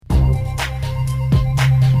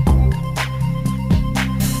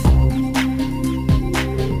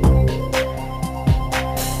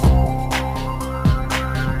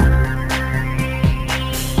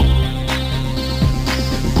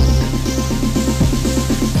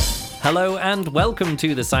Hello and welcome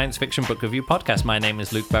to the Science Fiction Book Review Podcast. My name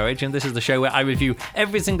is Luke Burridge and this is the show where I review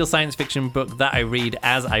every single science fiction book that I read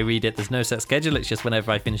as I read it. There's no set schedule, it's just whenever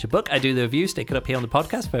I finish a book, I do the review, stick it up here on the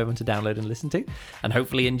podcast for everyone to download and listen to, and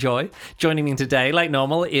hopefully enjoy. Joining me today, like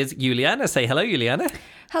normal, is Juliana. Say hello, Juliana.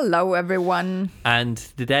 Hello, everyone. And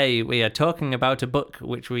today we are talking about a book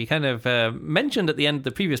which we kind of mentioned at the end of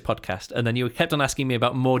the previous podcast, and then you kept on asking me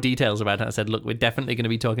about more details about it. I said, look, we're definitely going to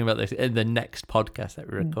be talking about this in the next podcast that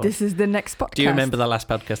we record. This is the next podcast. Do you remember the last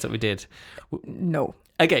podcast that we did? No.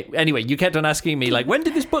 Okay, anyway, you kept on asking me, like, when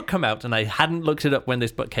did this book come out? And I hadn't looked it up when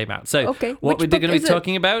this book came out. So what we're going to be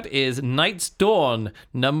talking about is Night's Dawn,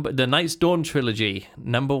 the Night's Dawn trilogy,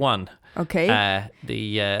 number 1. Okay.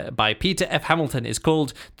 By Peter F. Hamilton. Is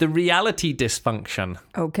called The Reality Dysfunction.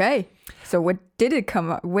 Okay. So when did it come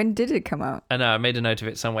out? I know, I made a note of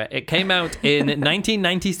it somewhere. It came out in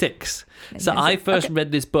 1996. So I first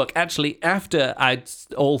read this book actually after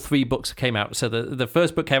all 3 books came out. So the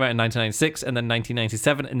first book came out in 1996, and then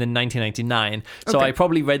 1997, and then 1999. So I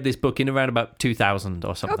probably read this book in around about 2000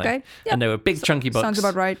 or something. Okay. Yep. And they were big chunky books. Sounds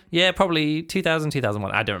about right. Yeah, probably 2000,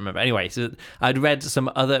 2001. I don't remember. Anyway, so I'd read some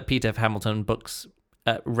other Peter F. Hamilton books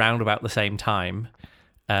round about the same time.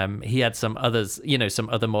 He had some others, some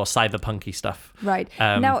other more cyberpunky stuff. Right.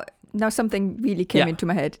 Now something really came into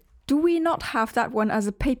my head. Do we not have that one as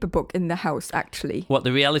a paper book in the house, actually? What,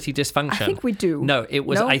 The Reality Dysfunction? I think we do. No, it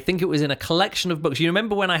was. No? I think it was in a collection of books. You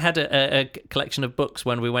remember when I had a collection of books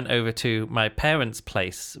when we went over to my parents'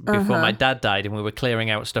 place before my dad died, and we were clearing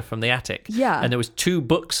out stuff from the attic? Yeah. And there was 2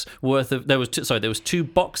 books worth of. There was 2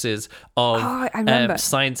 boxes of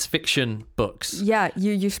science fiction books. Yeah,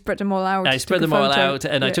 you spread them all out. I spread them all out,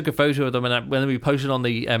 and I took a photo of them, and when we posted on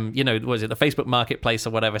the was it the Facebook Marketplace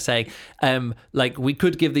or whatever, saying like we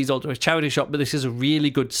could give these all to a charity shop, but this is a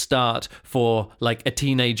really good start for like a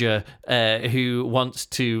teenager who wants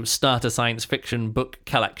to start a science fiction book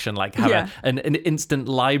collection, like have an instant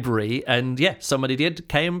library. And somebody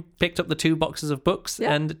came, picked up the 2 boxes of books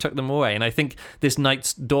and took them away. And I think this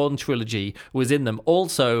Night's Dawn trilogy was in them.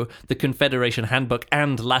 Also, the Confederation Handbook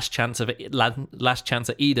and Last Chance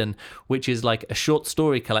at Eden, which is like a short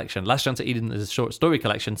story collection. Last Chance at Eden is a short story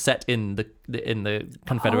collection set in the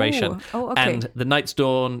Confederation. And the Night's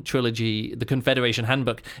Dawn trilogy, the Confederation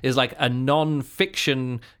Handbook, is like a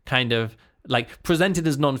non-fiction kind of, like, presented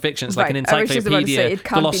as non-fiction. It's like an encyclopedia,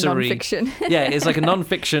 glossary. It's like a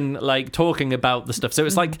non-fiction, like, talking about the stuff. So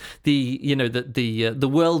it's like the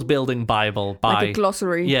world-building Bible by... Like a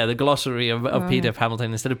glossary. Yeah, the glossary of Peter F.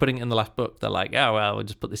 Hamilton. Instead of putting it in the last book, they're like, oh, well, we'll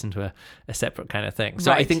just put this into a separate kind of thing.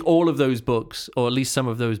 So I think all of those books, or at least some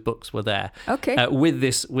of those books, were there. Okay. With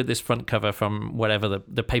this front cover from whatever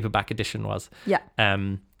the paperback edition was. Yeah.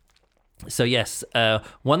 So yes,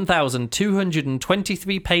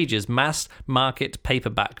 1,223 pages, mass market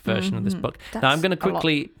paperback version of this book. Now I'm going to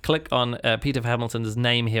quickly click on Peter F. Hamilton's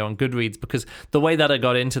name here on Goodreads, because the way that I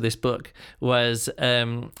got into this book was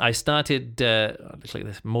I started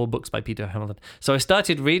more books by Peter F. Hamilton. So I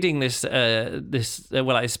started reading this.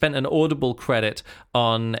 I spent an Audible credit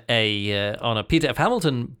on a Peter F.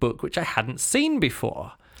 Hamilton book which I hadn't seen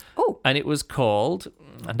before. Oh. And it was called,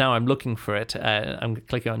 and now I'm looking for it. I'm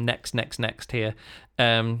clicking on next here.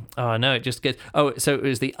 It just gets... so it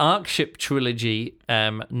was the Arkship trilogy,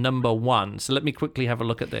 number 1. So let me quickly have a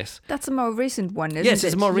look at this. That's a more recent one, isn't it? Yes,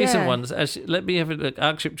 it's a more recent one. Let me have a look.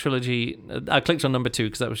 Arkship trilogy. I clicked on number 2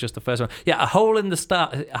 because that was just the first one. Yeah, A Hole in the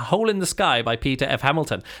Sky by Peter F.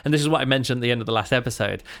 Hamilton. And this is what I mentioned at the end of the last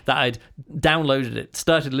episode, that I'd downloaded it,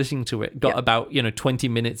 started listening to it, got about 20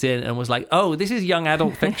 minutes in, and was like, oh, this is young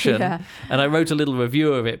adult fiction. And I wrote a little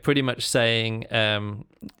review of it, pretty much saying,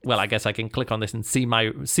 I guess I can click on this and see my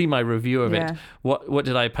review of it. What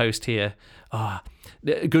did I post here?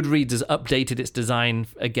 Goodreads has updated its design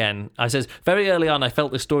again. I says, very early on, I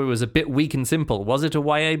felt the story was a bit weak and simple. Was it a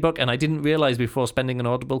YA book? And I didn't realize before spending an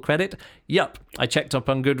Audible credit. Yup. I checked up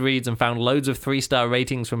on Goodreads and found loads of 3-star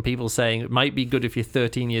ratings from people saying it might be good if you're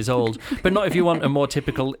 13 years old, but not if you want a more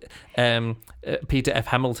typical Peter F.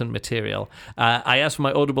 Hamilton material. I asked for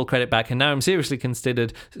my Audible credit back, and now I'm seriously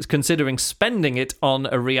considering spending it on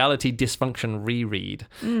a Reality Dysfunction reread.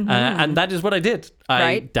 And that is what I did.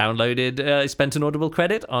 I I spent an Audible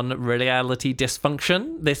credit on Reality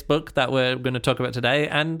Dysfunction, this book that we're going to talk about today.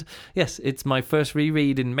 And yes, it's my first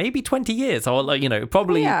reread in maybe 20 years, or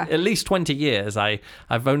probably at least 20 years.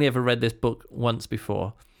 I've only ever read this book once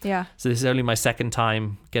before. Yeah. So this is only my second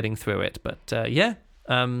time getting through it. But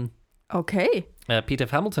okay. Peter F.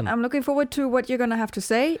 Hamilton. I'm looking forward to what you're going to have to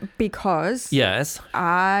say, because yes,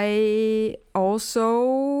 I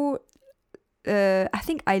also I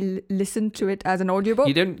think I listened to it as an audiobook.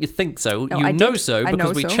 You think so? No, you I know did. so I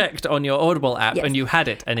because know we so. checked on your Audible app Yes. and you had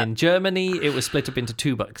it. And in Germany, it was split up into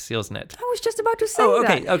 2 books, wasn't it? I was just about to say Oh,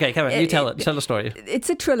 that. okay, come on. You tell the story. It's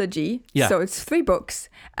a trilogy, Yeah. so it's 3 books.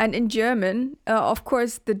 And in German, of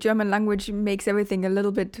course, the German language makes everything a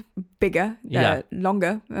little bit bigger,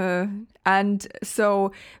 longer. And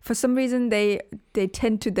so for some reason, they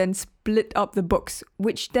tend to then split up the books,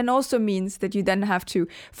 which then also means that you then have to,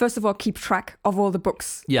 first of all, keep track of all the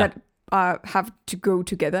books that have to go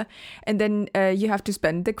together. And then you have to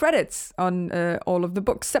spend the credits on all of the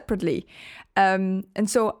books separately. And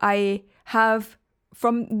so I have,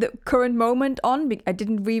 from the current moment on, I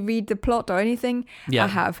didn't reread the plot or anything. Yeah. I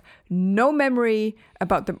have no memory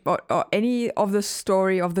about or any of the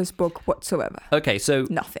story of this book whatsoever. Okay, so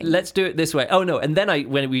Nothing. Let's do it this way. Oh no, and then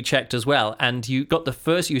when we checked as well, and you got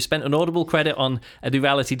you spent an Audible credit on the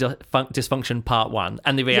Reality Dysfunction Part 1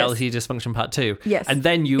 and the Reality Dysfunction Part 2. Yes. And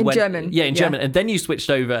then you went German. in German, and then you switched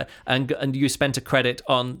over and you spent a credit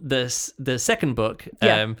on the second book,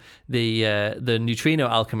 the Neutrino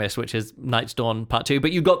Alchemist, which is Night's Dawn Part 2,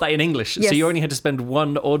 but you got that in English, so Yes. you only had to spend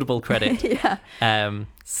 1 Audible credit.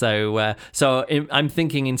 So I'm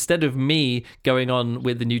thinking, instead of me going on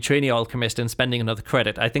with the Neutrino Alchemist and spending another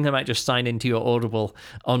credit, I think I might just sign into your Audible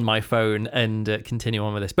on my phone and continue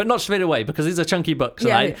on with this. But not straight away, because these are chunky books.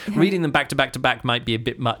 And reading them back to back to back might be a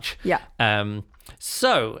bit much. Yeah.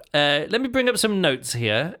 So let me bring up some notes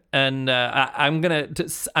here, and I'm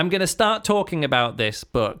gonna start talking about this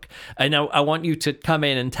book. And I want you to come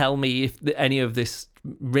in and tell me if any of this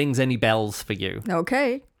rings any bells for you.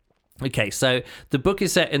 Okay, so the book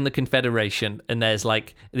is set in the Confederation, and this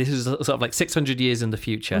is sort of like 600 years in the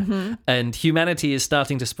future, and humanity is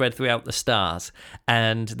starting to spread throughout the stars,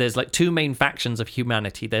 and there's like 2 main factions of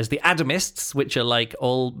humanity. There's the Adamists, which are like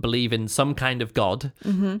all believe in some kind of god,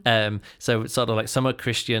 so it's sort of like some are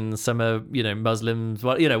Christians, some are, Muslims,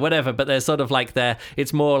 whatever, but they're sort of like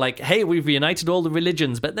it's more like, hey, we've united all the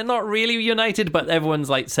religions, but they're not really united, but everyone's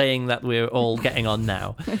like saying that we're all getting on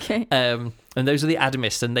now. Okay. And those are the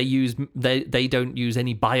Adamists, and they don't use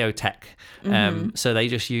any biotech, so they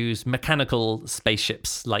just use mechanical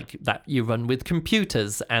spaceships like that you run with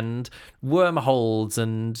computers and wormholes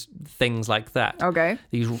and things like that. Okay.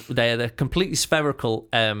 They're completely spherical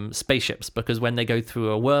spaceships, because when they go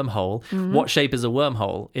through a wormhole, what shape is a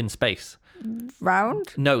wormhole in space? Round?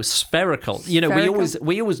 No, spherical. Spherical?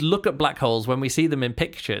 We always look at black holes when we see them in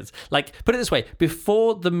pictures. Like, put it this way,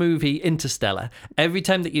 before the movie Interstellar, every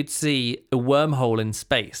time that you'd see a wormhole in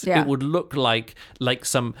space, it would look like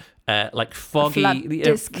some like foggy, flat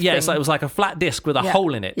disc it thing. was like a flat disc with a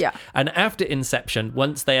hole in it. Yeah. And after Inception,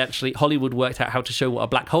 once Hollywood worked out how to show what a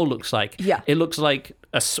black hole looks like, it looks like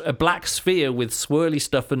a black sphere with swirly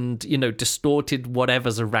stuff and distorted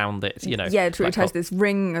whatever's around it. True. It has this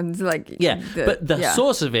ring and but the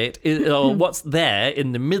source of it is, or what's there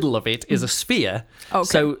in the middle of it, is a sphere. Okay.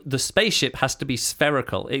 So the spaceship has to be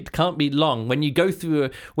spherical. It can't be long. When you go through a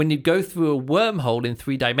wormhole in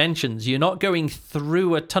 3 dimensions, you're not going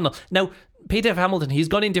through a tunnel. Now, Peter F. Hamilton, he's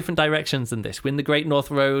gone in different directions than this. In the Great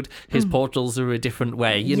North Road, his portals are a different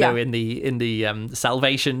way. In the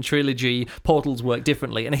Salvation trilogy, portals work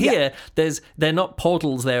differently. And here, they're not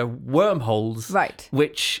portals; they're wormholes. Right.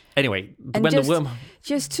 Which, anyway, And when just, the worm.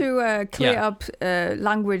 Just to clear up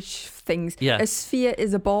language things, a sphere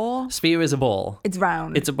is a ball. Sphere is a ball. It's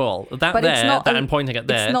round. It's a ball. That But there, it's not that I'm pointing at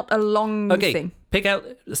there. It's not a long thing. Pick out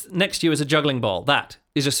next to you is a juggling ball. That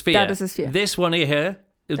is a sphere. That is a sphere. This one here.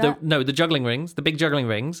 The juggling rings, the big juggling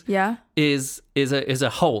rings, is a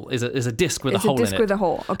hole, is a disc with a hole in it. It's a disc with a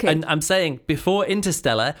hole, okay. And I'm saying, before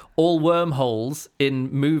Interstellar, all wormholes in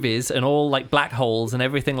movies and all like black holes and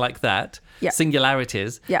everything like that,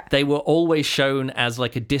 singularities, they were always shown as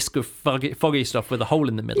like a disc of foggy stuff with a hole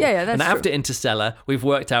in the middle. Yeah, that's And after true. Interstellar, we've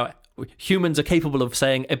worked out humans are capable of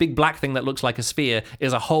saying a big black thing that looks like a sphere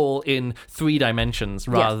is a hole in 3 dimensions,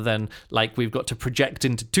 rather than like we've got to project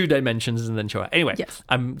into 2 dimensions and then show it. Anyway,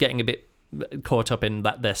 I'm getting a bit caught up in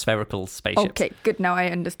that they're spherical spaceships. Okay, good. Now I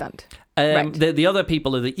understand. Right. The other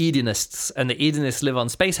people are the Edenists, and the Edenists live on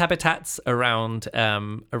space habitats around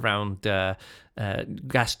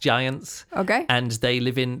gas giants. Okay. And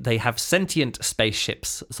they have sentient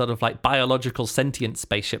spaceships, sort of like biological sentient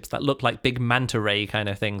spaceships that look like big manta ray kind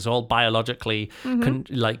of things, all biologically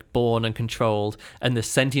born and controlled. And the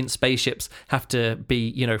sentient spaceships have to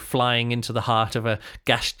be, flying into the heart of a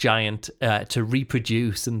gas giant to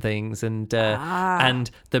reproduce and things.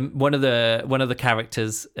 And one of the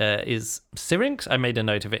characters is Syrinx. I made a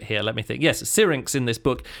note of it here. Let me think. Yes, Syrinx in this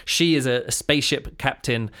book. She is a spaceship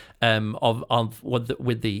captain on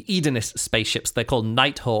with the Edenists spaceships. They're called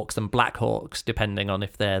Nighthawks and Blackhawks, depending on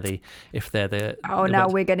if they're the Oh, now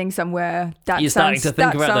we're getting somewhere. That You're starting to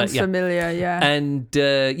think that about sounds that, yeah. familiar. Yeah. And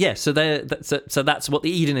so that's what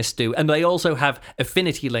the Edenists do, and they also have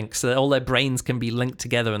affinity links, so that all their brains can be linked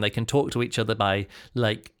together, and they can talk to each other by,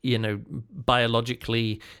 like, you know,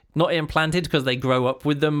 biologically not implanted because they grow up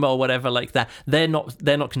with them or whatever like that. They're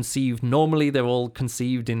not conceived normally. They're all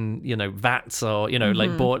conceived in, you know, vats, or, you know,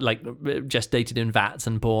 like born, like gestated in vats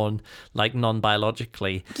and born like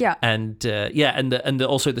non-biologically. Yeah. And and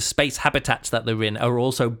also the space habitats that they're in are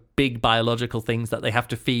also big biological things that they have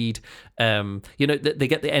to feed. You know, they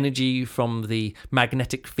get the energy from the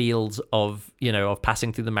magnetic fields of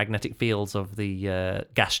passing through the magnetic fields of the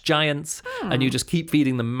gas giants, and you just keep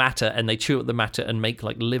feeding them matter, and they chew up the matter and make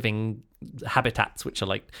like living habitats, which are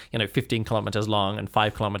like, you know, 15 kilometers long and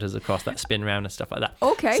 5 kilometers across, that spin around and stuff like that.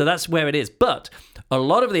 Okay. So that's where it is. But a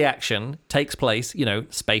lot of the action takes place, you know,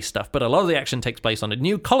 space stuff, but a lot of the action takes place on a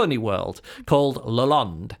new colony world called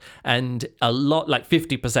Lalonde. And a lot, like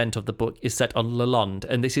 50% of the book is set on Lalonde.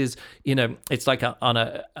 And this is, you know, it's like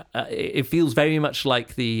it feels very much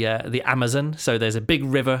like the Amazon. So there's a big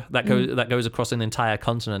river that goes across an entire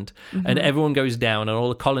continent, and everyone goes down, and all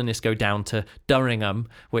the colonists go down to Durringham,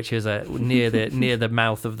 which is near the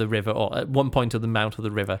mouth of the river, or at one point of the mouth of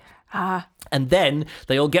the river. And then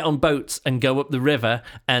they all get on boats and go up the river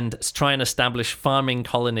and try and establish farming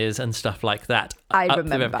colonies and stuff like that. I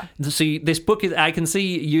remember. See, this book is, I can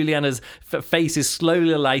see Juliana's face is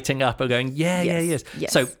slowly lighting up and going, yes.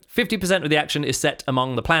 So 50% of the action is set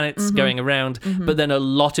among the planets going around, but then a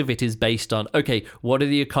lot of it is based on, okay, what are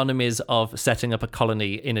the economies of setting up a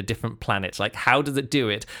colony in a different planet? Like, how does it do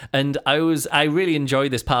it? And I really enjoy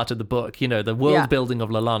this part of the book, you know, the world building of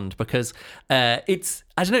Lalonde, because it's,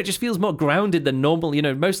 I don't know, it just feels more grounded than normal. You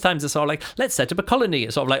know, most times it's sort of like, let's set up a colony.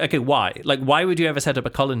 It's sort of like, okay, why? Like, why would you ever set up a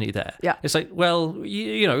colony there? Yeah. It's like, well,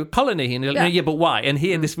 you know, colony. And you're like, yeah, but why? And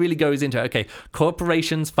here this really goes into, okay,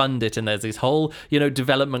 corporations fund it, and there's this whole, you know,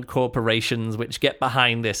 development corporations which get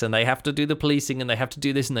behind this, and they have to do the policing, and they have to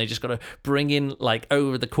do this, and they just got to bring in, like,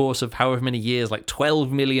 over the course of however many years, like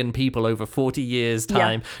 12 million people over 40 years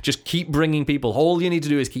time, just keep bringing people. All you need to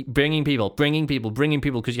do is keep bringing people,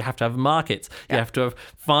 because you have to have markets, you have to have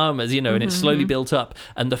farmers, you know, and it's slowly built up.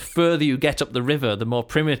 And the further you get up the river, the more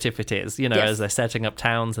primitive it is, you know, as they're setting up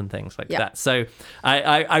towns and things like that. So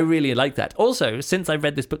I really like that. Also, since I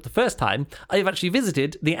read this book the first time, I've actually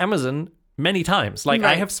visited the Amazon many times. Like,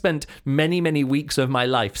 I have spent many weeks of my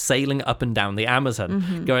life sailing up and down the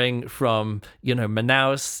Amazon, going from, you know,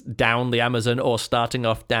 Manaus down the Amazon, or starting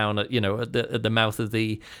off down at, you know, at the mouth of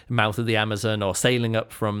the Amazon, or sailing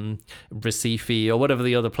up from Recife or whatever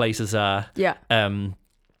the other places are.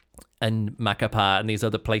 And Macapá and these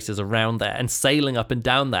other places around there, and sailing up and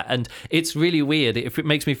down that. And it's really weird. It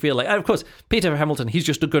makes me feel like, of course, Peter Hamilton, he's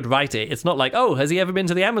just a good writer. It's not like, oh, has he ever been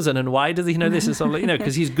to the Amazon, and why does he know this? Is sort of like, you know,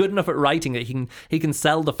 because he's good enough at writing that he can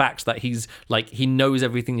sell the fact that he's like, he knows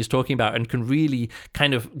everything he's talking about, and can really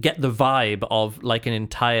kind of get the vibe of like an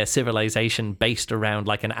entire civilization based around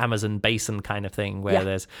like an Amazon basin kind of thing, where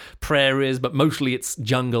there's prairies, but mostly it's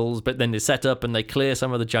jungles, but then they set up and they clear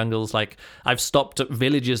some of the jungles. Like, I've stopped at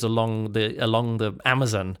villages along the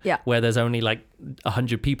Amazon, where there's only like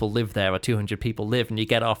 100 people live there, or 200 people live, and you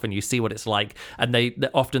get off and you see what it's like. And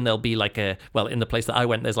there'll be like in the place that I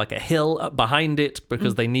went, there's like a hill up behind it,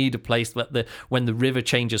 because they need a place that when the river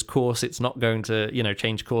changes course, it's not going to, you know,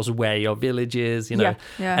 change course where your village is, you know.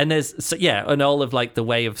 And there's and all of like the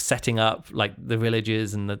way of setting up like the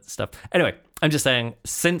villages and the stuff. Anyway, I'm just saying,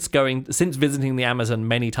 since visiting the Amazon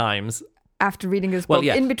many times, after reading this book,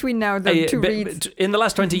 in between now the two reads. In the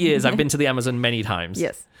last 20 years, I've been to the Amazon many times.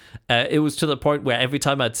 Yes. It was to the point where every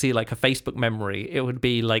time I'd see like a Facebook memory, it would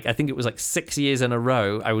be like, I think it was like 6 years in a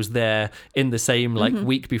row, I was there in the same like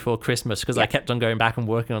week before Christmas, because I kept on going back and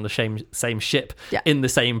working on the same ship in the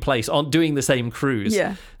same place, on doing the same cruise.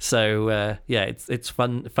 So it's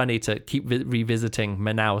funny to keep revisiting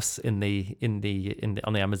Manaus on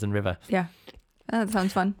the Amazon River. That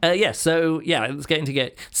sounds fun. So it's getting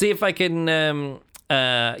to see if I can.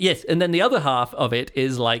 Yes, and then the other half of it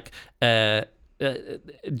is like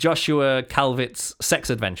Joshua Calvert's sex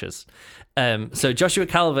adventures. So Joshua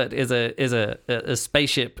Calvert is a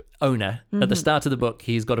spaceship owner. At the start of the book,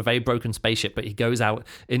 he's got a very broken spaceship, but he goes out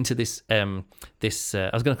into this I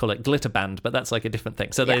was going to call it glitter band, but that's like a different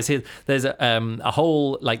thing. So there's a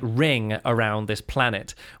whole like ring around this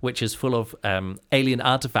planet, which is full of alien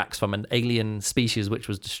artifacts from an alien species which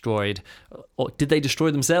was destroyed. Or did they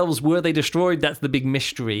destroy themselves? Were they destroyed? That's the big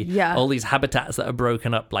mystery. Yeah. All these habitats that are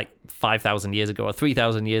broken up like 5,000 years ago or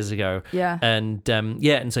 3,000 years ago. Yeah. And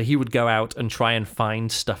so he would go out and try and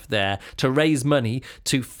find stuff there to raise money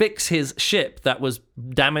to fix his ship that was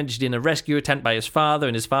damaged in a rescue attempt by his father,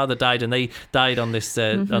 and his father died, and they died on this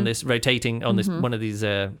rotating on this one of these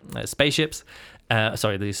spaceships.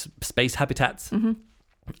 These space habitats.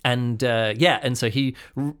 And so he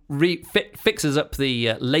fixes up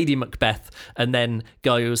the Lady Macbeth, and then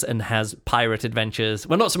goes and has pirate adventures.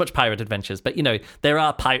 Well, not so much pirate adventures, but there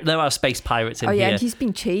are space pirates in here. And he's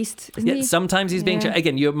being chased, isn't he? Sometimes he's being chased.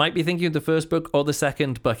 Again, you might be thinking of the first book or the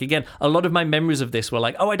second book. Again, a lot of my memories of this were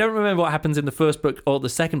like, I don't remember what happens in the first book or the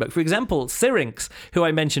second book. For example, Syrinx, who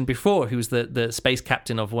I mentioned before, who's the space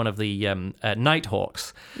captain of one of the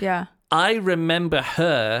Nighthawks. Yeah. I remember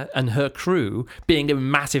her and her crew being a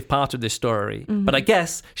massive part of this story. But I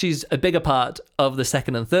guess she's a bigger part of the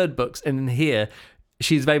second and third books. And in here,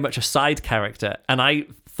 she's very much a side character. And I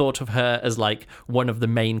thought of her as like one of the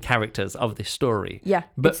main characters of this story. Yeah,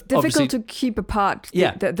 but it's difficult to keep apart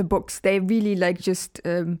the books. They really like just...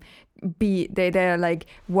 they're like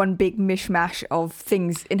one big mishmash of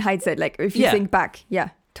things in hindsight. Like if you think back,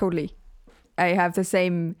 totally. I have the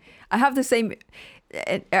same...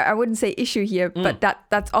 I wouldn't say issue here, but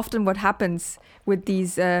that's often what happens with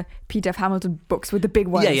these Peter F. Hamilton books, with the big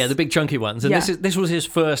ones. Yeah, the big chunky ones. And this was his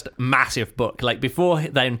first massive book. Like before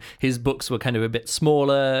then, his books were kind of a bit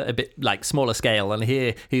smaller scale. And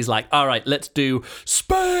here he's like, all right, let's do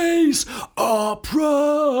space opera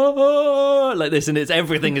like this, and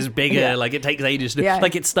everything is bigger. Like it takes ages to do.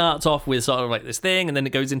 Like it starts off with sort of like this thing, and then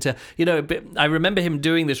it goes into a bit. I remember him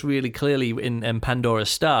doing this really clearly in Pandora's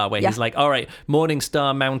Star, where he's like, all right, Morning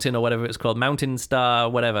Star Mountain or whatever it's called, Mountain Star,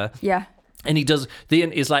 whatever. Yeah. And he does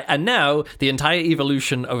and now the entire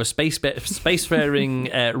evolution of a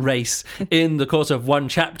spacefaring race in the course of one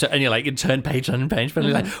chapter, and you're like, you turn page on page, but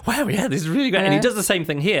you're like, wow, this is really great. And he does the same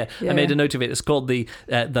thing here. I made a note of it. It's called the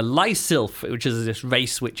Lysilph, which is this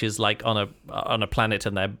race which is like on a planet,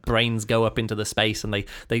 and their brains go up into the space, and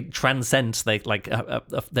they transcend.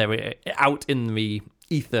 They're out in the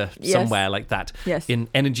ether somewhere like that, in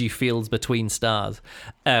energy fields between stars.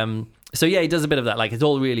 So he does a bit of that. Like it's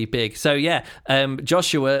all really big. So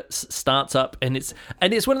Joshua starts up, and it's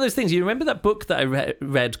one of those things. You remember that book that I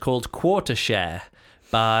read called Quarter Share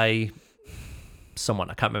by someone?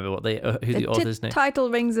 I can't remember who the author's name. Title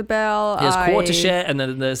rings a bell. There's Quarter Share, and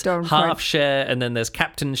then there's Half Share, and then there's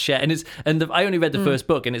Captain's Share, and I only read the first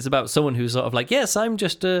book, and it's about someone who's sort of like, yes, I'm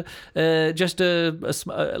just an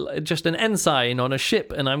ensign on a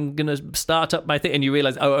ship, and I'm gonna start up my thing, and you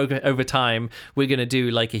realize, over time we're gonna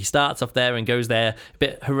do like he starts off there and goes there, a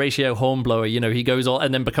bit Horatio Hornblower, he goes all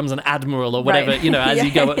and then becomes an admiral or whatever, as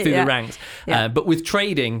you go up through the ranks, but with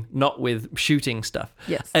trading, not with shooting stuff.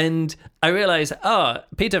 Yes, and I realized,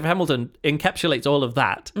 Peter F. Hamilton encapsulates all of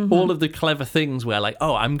that, all of the clever things where like,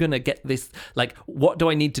 I'm going to get this, like, what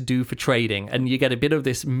do I need to do for trading? And you get a bit of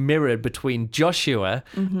this mirror between Joshua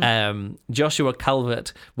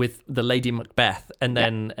Calvert with the Lady Macbeth, and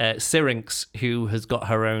then Syrinx, who has got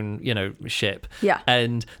her own, ship. Yeah.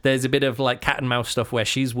 And there's a bit of like cat and mouse stuff where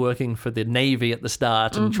she's working for the Navy at the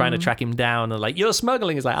start and trying to track him down, and like, you're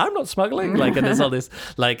smuggling. He's like, I'm not smuggling. Like, and there's all this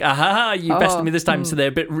like, you bested me this time. So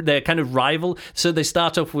they're kind of rival. So they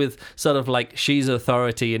start off with sort of like, she's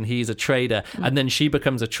authority and he's a trader, and then she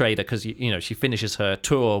becomes a trader because she finishes her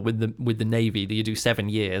tour with the Navy. You do 7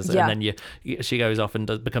 years, and then she goes off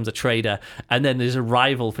and becomes a trader, and then there's a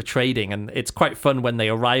rival for trading, and it's quite fun when they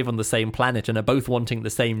arrive on the same planet and are both wanting the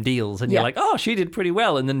same deals, and you're like, she did pretty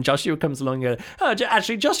well, and then Joshua comes along and goes,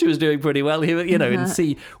 actually Joshua's doing pretty well here, and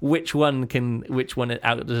see which one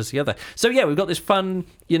outdoes the other. So we've got this fun,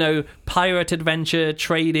 pirate adventure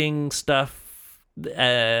trading stuff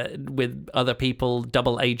with other people,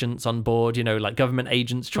 double agents on board, like government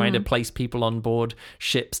agents trying to place people on board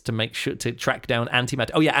ships to make sure to track down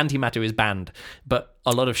antimatter. Antimatter is banned, but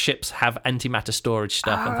a lot of ships have antimatter storage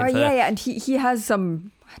stuff and things like that. And he has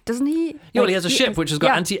some, doesn't he? Yeah, he has a ship which has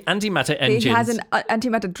got antimatter engines. He has an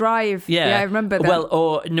antimatter drive. Yeah, I remember that. Well,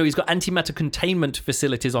 or no, he's got antimatter containment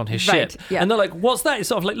facilities on his ship. Yeah. And they're like, what's that? It's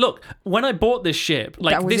sort of like, look, when I bought this ship,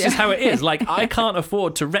 like, this is how it is. Like, I can't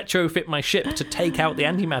afford to retrofit my ship to take out the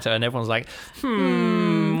antimatter. And everyone's like,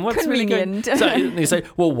 what's really good? So they say,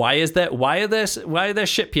 well, why are there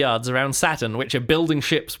shipyards around Saturn which are building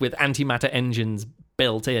ships with antimatter engines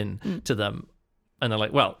built in to them. And they're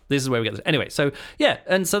like, well, this is where we get this. Anyway, so yeah,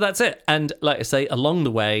 and so that's it. And like I say, along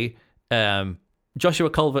the way, Joshua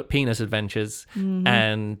Culvert penis adventures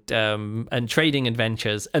and trading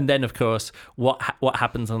adventures, and then of course what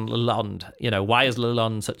happens on Lalonde. You know, why is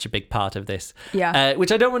Lalonde such a big part of this? Yeah,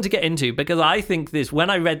 which I don't want to get into, because I think this, when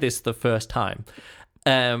I read this the first time,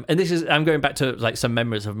 and this is, I'm going back to like some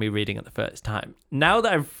memories of me reading it the first time. Now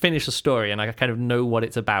that I've finished the story and I kind of know what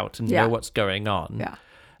it's about and know what's going on,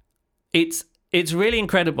 it's really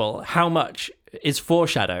incredible how much is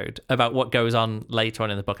foreshadowed about what goes on later on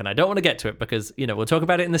in the book. And I don't want to get to it because, you know, we'll talk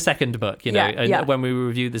about it in the second book, you know, when we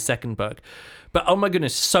review the second book. But oh my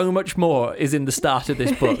goodness, so much more is in the start of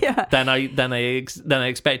this book than I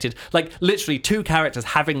expected. Like literally 2 characters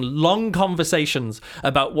having long conversations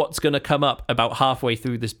about what's going to come up about halfway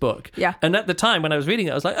through this book. Yeah. And at the time when I was reading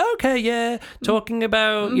it, I was like, okay, yeah, talking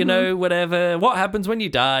about, you know, whatever, what happens when you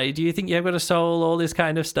die? Do you think you've got a soul? All this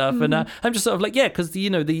kind of stuff. And I'm just sort of like, yeah, because, you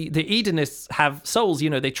know, the Edenists have souls, you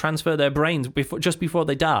know, they transfer their brains just before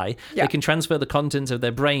they die. They can transfer the contents of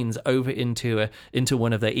their brains over into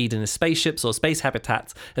one of their Edenist spaceships or space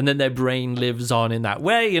habitats, and then their brain lives on in that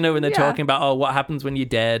way, you know, and they're talking about, oh, what happens when you're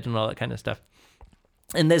dead and all that kind of stuff.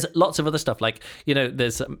 And there's lots of other stuff, like, you know,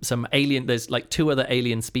 there's some alien, there's like 2 other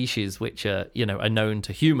alien species which are, you know, are known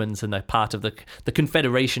to humans, and they're part of the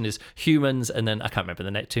Confederation is humans, and then I can't remember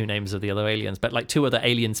the 2 names of the other aliens, but like 2 other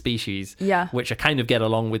alien species, which are kind of get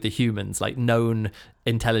along with the humans, like known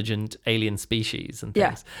intelligent alien species and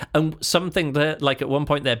things. And something that, like, at one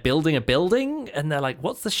point they're building a building, and they're like,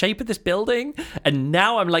 what's the shape of this building? And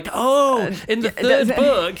now I'm like, oh, in the third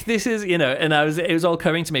book, this is, you know, and it was all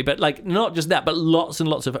coming to me, but like not just that, but lots and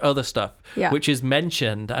lots of other stuff which is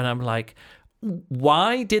mentioned, and I'm like,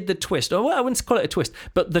 why did the twist, or I wouldn't call it a twist,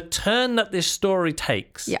 but the turn that this story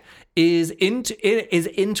takes is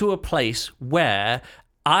into a place where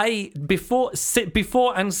before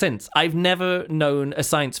and since, I've never known a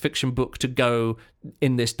science fiction book to go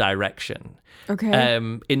in this direction. Okay.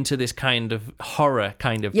 Into this kind of horror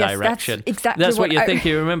kind of direction. That's exactly that's what you think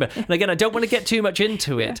you remember. And again, I don't want to get too much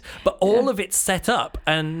into it, but all of it's set up.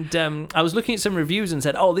 And I was looking at some reviews and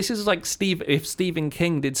said, oh, this is like if Stephen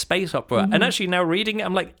King did space opera. And actually now reading it,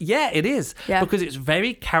 I'm like, yeah, it is. Yeah. Because it's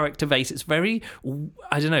very character-based. It's very,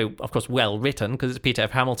 I don't know, of course, well written, because it's Peter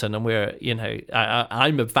F. Hamilton, and we're, you know,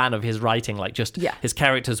 I'm a fan of his writing, like just his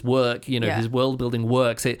characters work, you know, his world building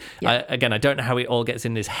works. Again, I don't know how it all gets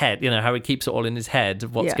in his head, you know, how he keeps it all in his head,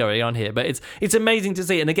 what's going on here, but it's amazing to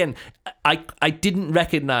see. And again, I didn't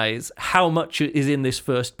recognize how much is in this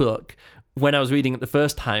first book when I was reading it the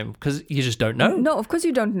first time, because you just don't know. No, of course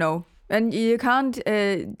you don't know. And you can't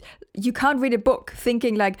read a book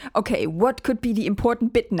thinking like, okay, what could be the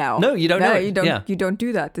important bit now? No, you don't know. You don't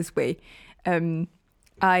do that this way. The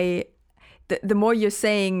more you're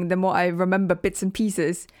saying, the more I remember bits and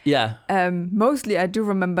pieces. Yeah. Mostly I do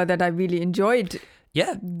remember that I really enjoyed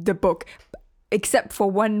the book. Except for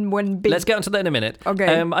one big... Let's get onto that in a minute.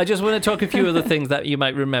 Okay. I just want to talk a few other things that you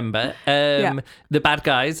might remember. The bad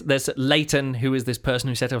guys, there's Leighton, who is this person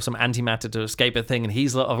who set up some antimatter to escape a thing, and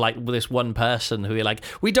he's sort of like this one person who you're like,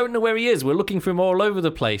 we don't know where he is, we're looking for him all over the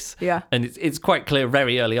place. Yeah. And it's quite clear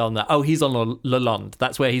very early on that, oh, he's on Lalonde.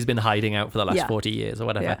 That's where he's been hiding out for the last 40 years or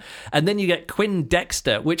whatever. Yeah. And then you get Quinn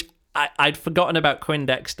Dexter, which... I'd forgotten about Quinn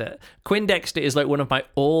Dexter. Quinn Dexter is like one of my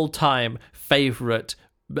all-time favourite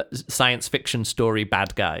science fiction story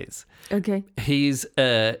bad guys. Okay. He's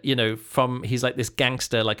he's like this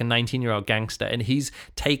gangster, like a 19-year-old gangster, and he's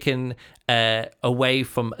taken away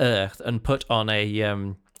from Earth and put on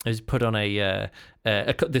this colony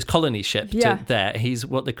ship to there. He's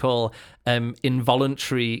what they call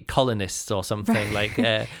involuntary colonists or something, like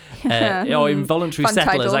or involuntary Fun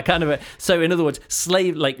settlers. title. I kind of so in other words,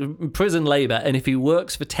 slave, like prison labor. And if he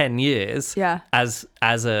works for 10 years as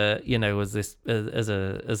a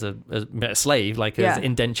slave, like as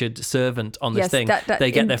indentured servant on this thing,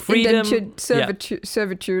 they get their freedom. Indentured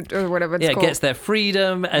servitude or whatever it's called. Gets their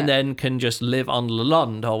freedom and then can just live on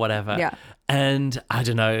Lalonde or whatever. Yeah. And I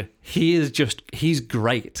don't know, he's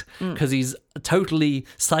great because he's totally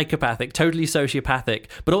psychopathic, totally sociopathic,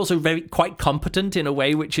 but also quite competent in a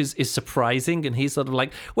way which is surprising. And he's sort of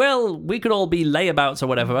like, well, we could all be layabouts or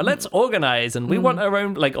whatever, but let's organize, and we want our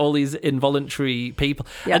own, like, all these involuntary people.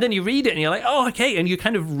 Yeah. And then you read it and you're like, oh, okay, and you're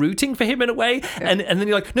kind of rooting for him in a way. Yeah. And then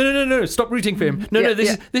you're like, no, stop rooting for him.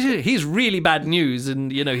 This is he's really bad news.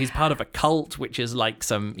 And, you know, he's part of a cult, which is like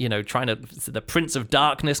some, you know, the Prince of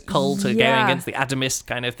Darkness cult going against the Atomist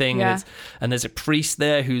kind of thing. thing, Yeah. and there's a priest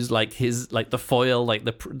there who's like his like the foil, like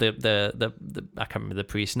the I can't remember the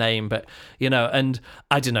priest's name, but and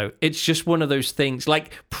I don't know, it's just one of those things,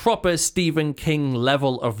 like proper Stephen King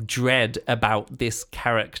level of dread about this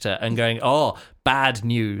character, and going, oh, bad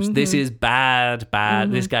news. This is bad.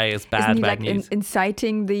 This guy is bad. Isn't he bad like news.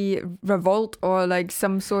 Inciting the revolt or like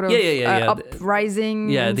some sort of uprising?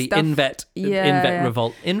 Yeah, the stuff? Invet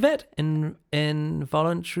revolt.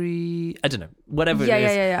 Involuntary. I don't know. Whatever it is.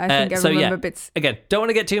 Yeah. I think I remember bits. Again, don't want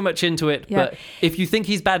to get too much into it, but if you think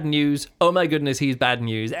he's bad news, oh my goodness, he's bad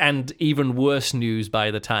news, and even worse news by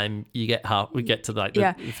the time we get to like the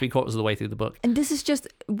 3/4 of the way through the book. And this is just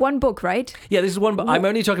one book, right? Yeah, this is one book. I'm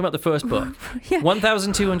only talking about the first book.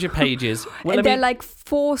 1,200 pages. Well, and they're like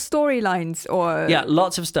 4 storylines, or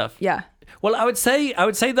lots of stuff. Yeah. Well, I would say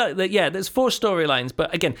that there's 4 storylines,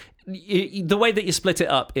 but again, the way that you split it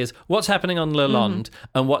up is what's happening on Lalonde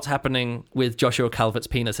and what's happening with Joshua Calvert's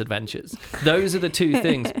penis adventures. Those are the 2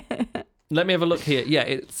 things. Let me have a look here. Yeah,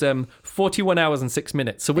 it's 41 hours and 6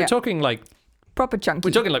 minutes. So we're talking like proper chunky.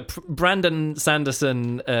 We're talking like Brandon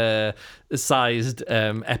Sanderson sized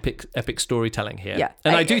epic storytelling here. Yeah.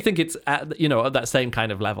 And I do think it's at that same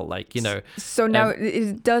kind of level, like, So now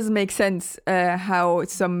it does make sense how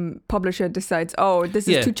some publisher decides, oh, this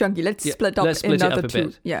is too chunky, let's split up another 2.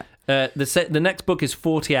 Bit. Yeah. The next book is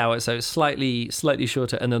 40 hours, so it's slightly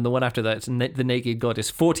shorter, and then the one after that, The Naked God, is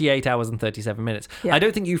 48 hours and 37 minutes. Yeah. I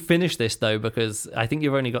don't think you finished this though, because I think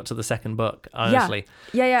you've only got to the second book, honestly.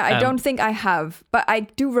 Yeah. I don't think I have, but I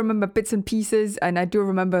do remember bits and pieces, and I do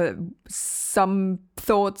remember some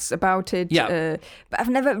thoughts about it. Yeah. But I've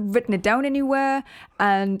never written it down anywhere,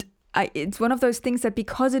 and it's one of those things that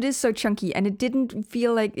because it is so chunky and it didn't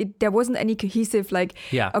feel like there wasn't any cohesive, like,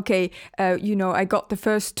 okay, I got the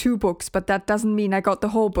first 2 books, but that doesn't mean I got the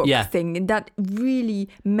whole book thing. And that really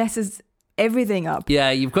messes everything up.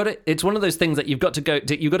 Yeah, you've got it. It's one of those things that you've got to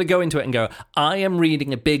go into it and go, I am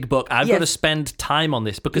reading a big book. I've got to spend time on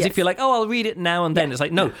this, because if you're like, oh, I'll read it now and then, it's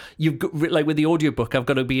like, no, you've got, like with the audiobook, I've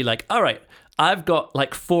got to be like, all right, I've got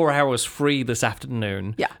like 4 hours free this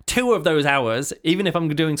afternoon. Yeah. 2 of those hours, even if I'm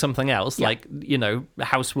doing something else, like,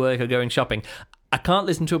 housework or going shopping, I can't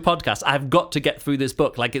listen to a podcast. I've got to get through this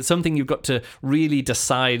book. Like, it's something you've got to really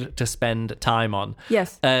decide to spend time on.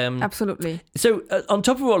 Yes, absolutely. So on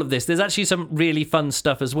top of all of this, there's actually some really fun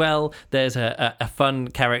stuff as well. There's a fun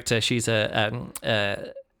character. She's I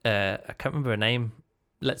can't remember her name.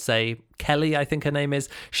 Let's say Kelly, I think her name is.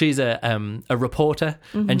 She's a reporter,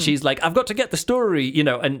 and she's like, I've got to get the story,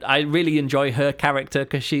 and I really enjoy her character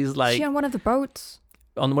because she's like... Is she on one of the boats?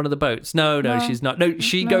 On one of the boats? No, she's not. No,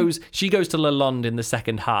 she goes to Lalonde in the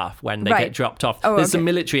second half when they get dropped off. There's some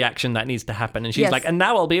military action that needs to happen, and she's like, and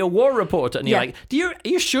now I'll be a war reporter. And you're like, are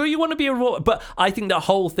you sure you want to be a war? But I think the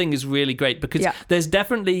whole thing is really great, because there's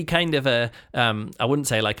definitely kind of a I wouldn't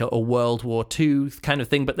say like a World War II kind of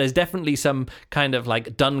thing, but there's definitely some kind of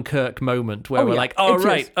like Dunkirk moment where we're like, oh,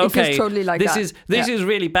 right, okay, it feels totally like this is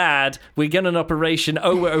really bad. We get an operation.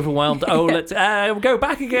 Oh, we're overwhelmed. Oh, let's go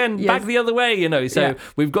back again, back the other way. So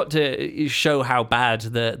we've got to show how bad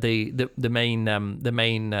the main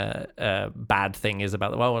bad thing is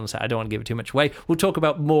about the. Well, I want to say, I don't want to give it too much away. We'll talk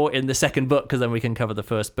about more in the second book, because then we can cover the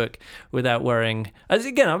first book without worrying. As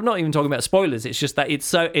again, I'm not even talking about spoilers. It's just that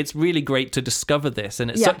it's really great to discover this, and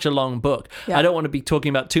it's such a long book. I don't want to be talking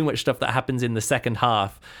about too much stuff that happens in the second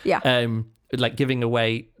half. Like giving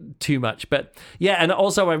away too much, but and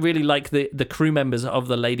also I really like the crew members of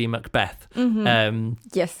the Lady Macbeth.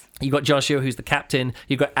 Yes, you got Joshua, who's the captain.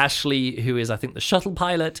 You got Ashley, who is, I think, the shuttle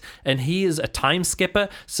pilot, and he is a time skipper.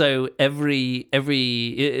 So so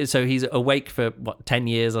he's awake for 10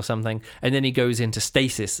 years or something, and then he goes into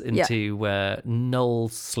stasis, into null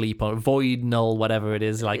sleep or void null, whatever it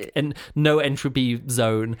is, like no entropy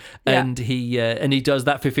zone, and he does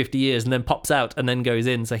that for 50 years, and then pops out and then goes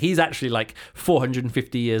in. So he's actually like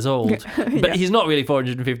 450 years old, but he's not really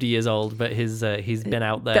 450 years old, but he's been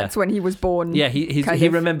out there. That's when he was born. Yeah, he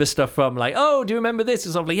remembers stuff from like, oh, do you remember this?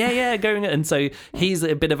 Or something. Going, and so he's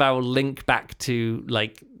a bit of our link back to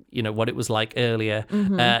like, what it was like earlier.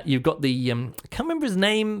 You've got the I can't remember his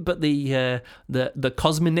name, but the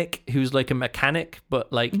Cosminic, who's like a mechanic,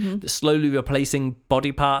 but like slowly replacing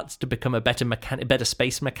body parts to become a better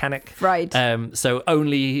space mechanic. Right. So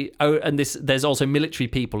and there's also military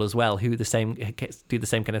people as well who do the same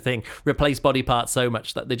kind of thing. Replace body parts so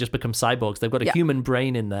much that they just become cyborgs. They've got a human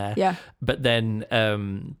brain in there. Yeah. But then.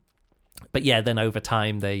 Then over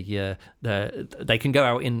time they can go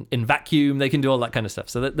out in vacuum. They can do all that kind of stuff.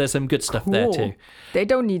 So there's some good stuff there too. They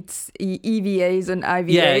don't need EVAs and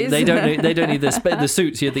IVAs. Yeah, they don't need the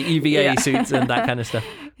suits. The EVA suits and that kind of stuff.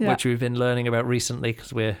 which we've been learning about recently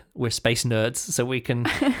because we're space nerds, so we can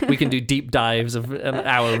do deep dives of an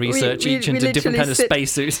hour research each into different kind of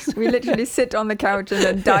spacesuits. We literally sit on the couch and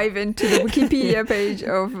then dive into the Wikipedia page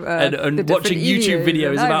of and watching YouTube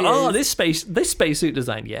videos about this spacesuit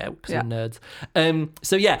design. Yeah, because we're nerds.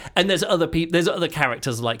 So yeah, and there's other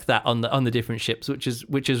characters like that on the different ships, which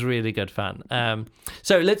is really good fun.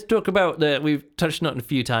 So let's talk about we've touched on it a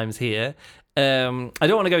few times here. I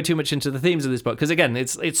don't want to go too much into the themes of this book because again,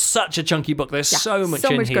 it's such a chunky book. There's so much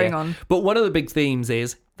in here. Going on. But one of the big themes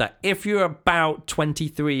is that if you're about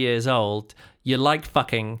 23 years old, you like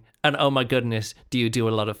fucking, and oh my goodness, do you do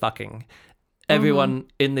a lot of fucking? Everyone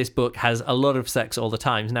in this book has a lot of sex all the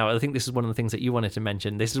time. Now, I think this is one of the things that you wanted to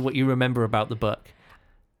mention. This is what you remember about the book.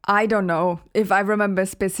 I don't know if I remember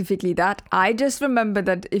specifically that. I just remember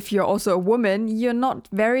that if you're also a woman, you're not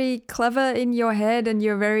very clever in your head and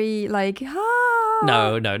you're very like,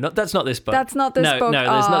 No, that's not this book. That's not this book.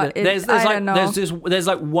 No, there's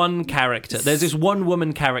like one character. There's this one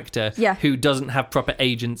woman character who doesn't have proper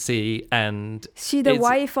agency, and is she the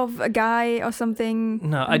wife of a guy or something?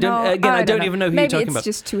 No, I don't. Again, I don't even know who you're talking about. Maybe it's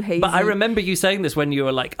just too hazy. But I remember you saying this when you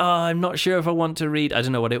were like, I'm not sure if I want to read. I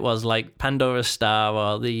don't know what it was, like Pandora's Star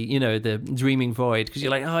or the Dreaming Void, because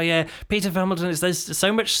you're like, oh yeah, Peter Hamilton. There's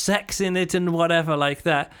so much sex in it and whatever like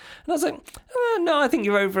that. And I was like, no, I think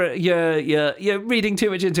you're over it. You're reading too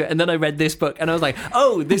much into it. And then I read this book and I was like,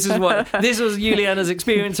 oh, this was Juliana's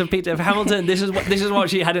experience of Peter Hamilton. This is what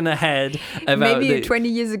she had in her head about. Maybe 20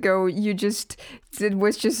 years ago it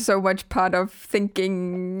was just so much part of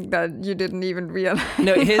thinking that you didn't even realize.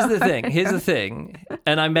 No, here's the thing.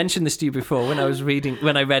 And I mentioned this to you before when I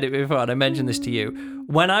read it before, and I mentioned this to you.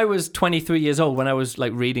 When I was 23 years old, when I was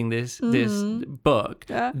like reading this book,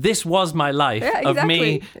 this was my life of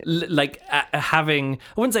me like having,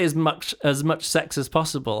 I wouldn't say as much sex as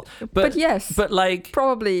possible, but yes, but like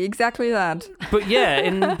probably exactly that. But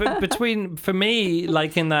yeah, between for me,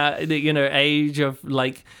 like in that age of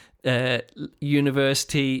like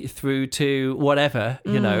university through to whatever,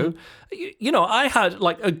 I had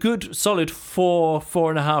like a good solid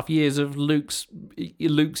 4.5 years of Luke's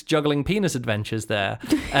juggling penis adventures there.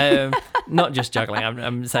 Not just juggling.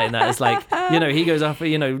 I'm saying that it's like, he goes off,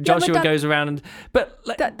 Joshua goes around, but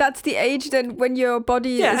like, that's the age then when your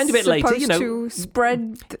body is and a bit supposed later, to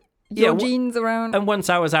spread your genes around. And once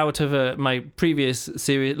I was out of my previous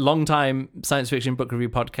series, long-time science fiction book review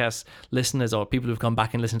podcast listeners, or people who've gone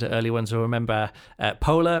back and listened to early ones, will remember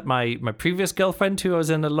Paula, my previous girlfriend, who I was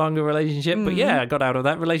in a longer relationship. But yeah, I got out of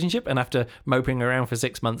that relationship, and after moping around for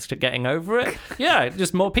 6 months to getting over it,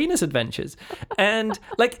 just more penis adventures. And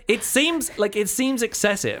like it seems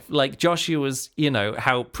excessive. Like Joshua's,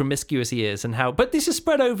 how promiscuous he is, and how. But this is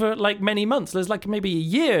spread over like many months. There's like maybe a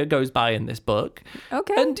year goes by in this book.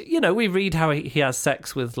 Okay. And we read how he has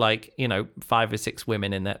sex with 5 or 6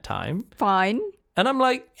 women in that time. Fine. And I'm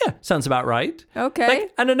like, yeah, sounds about right. Okay.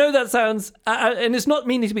 And I know that sounds, and it's not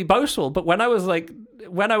meaning to be boastful, but when I was like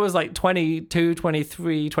 22,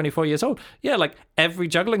 23, 24 years old, like every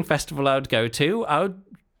juggling festival I would go to,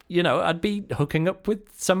 I'd be hooking up with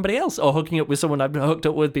somebody else or hooking up with someone I'd hooked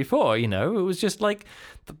up with before. It was just like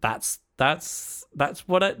that's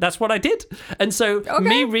what I did. And so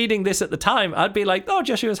me reading this at the time, I'd be like, oh,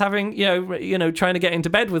 Joshua's having, trying to get into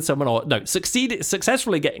bed with someone, or no,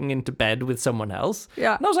 successfully getting into bed with someone else.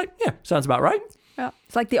 Yeah. And I was like, yeah, sounds about right. Yeah.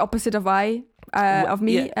 It's like the opposite of me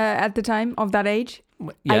at the time of that age.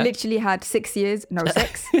 Yeah. I literally had 6 years, no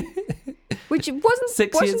sex. Which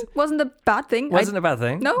wasn't a bad thing. Wasn't a bad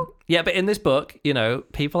thing. No. Yeah, but in this book,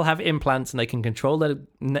 people have implants and they can control their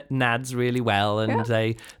nads really well, and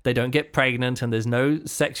they don't get pregnant, and there's no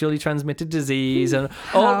sexually transmitted disease, and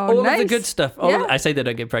all of the good stuff. I say they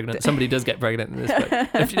don't get pregnant. Somebody does get pregnant in this book.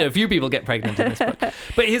 A few people get pregnant in this book.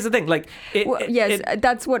 But here's the thing, like,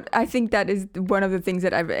 that's what I think. That is one of the things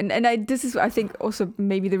that this is, I think, also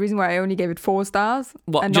maybe the reason why I only gave it 4 stars.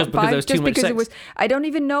 What, and just not 5, because there was too much sex? It was. I don't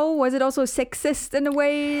even know. Was it also sexist in a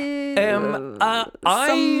way?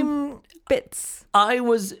 Bits. I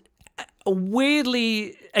was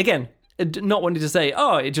weirdly, again, not wanting to say,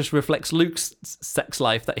 it just reflects Luke's sex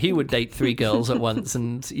life that he would date 3 girls at once,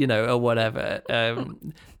 and or whatever,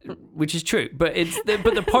 which is true. But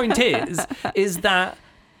the point is that,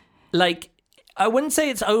 like, I wouldn't say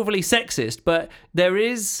it's overly sexist, but there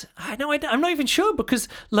is. I'm not even sure, because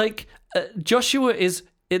like Joshua is.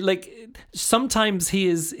 Sometimes he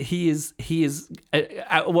is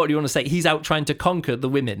what do you want to say? He's out trying to conquer the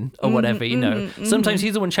women or whatever, Sometimes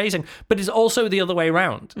he's the one chasing, but it's also the other way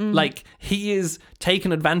around. Like, he is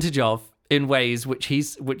taken advantage of in ways which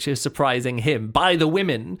is surprising him by the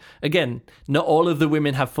women. Again, not all of the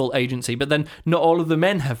women have full agency, but then not all of the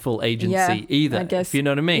men have full agency either. I guess. If you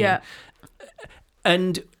know what I mean? Yeah.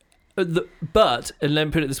 And let me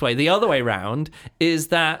put it this way: the other way around is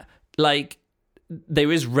that like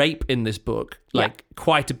there is rape in this book, like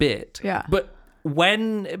quite a bit. Yeah. But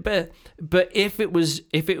if there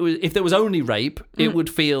was only rape, it would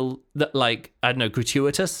feel that like, I don't know,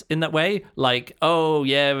 gratuitous in that way, like, oh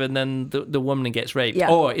yeah, and then the woman gets raped,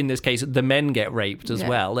 or in this case the men get raped as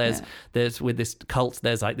well. There's with this cult,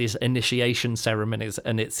 there's like these initiation ceremonies,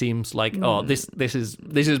 and it seems like oh, this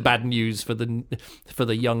is bad news for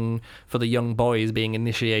the young boys being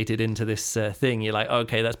initiated into this thing. You're like,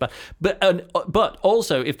 okay, that's bad. But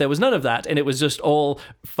also, if there was none of that and it was just all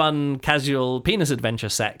fun, casual penis adventure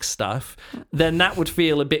sex stuff, then that would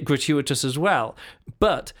feel a bit gratuitous as well.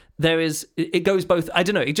 But it goes both. I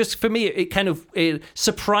don't know. It just, for me, it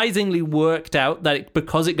surprisingly worked out that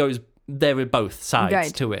because it goes, there are both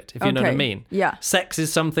sides to it, if you know what I mean. Yeah. Sex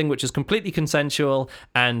is something which is completely consensual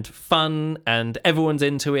and fun, and everyone's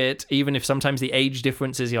into it, even if sometimes the age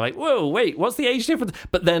differences, you're like, whoa, wait, what's the age difference?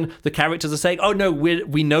 But then the characters are saying, oh no,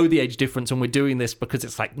 we know the age difference and we're doing this because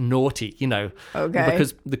it's like naughty, you know. Okay.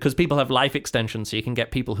 Because people have life extensions, so you can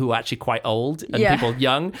get people who are actually quite old and people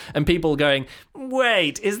young, and people going,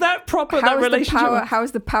 wait, is that proper, that relationship?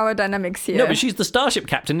 How's the power dynamics here? No, but she's the starship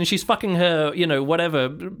captain and she's fucking her, you know, whatever,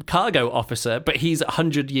 cargo officer, but he's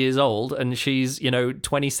 100 years old and she's,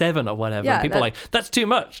 27 or whatever. And people are like, that's too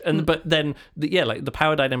much. And but then like the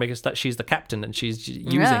power dynamic is that she's the captain and she's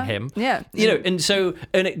using him. Yeah. And so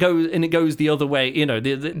it goes the other way,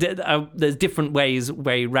 there's different ways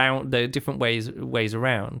around. There are different ways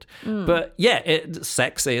around. But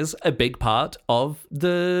sex is a big part of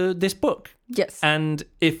this book. Yes. And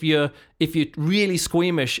if you're really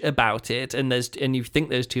squeamish about it and you think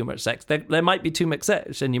there's too much sex, there might be too much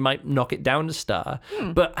sex and you might knock it down a star.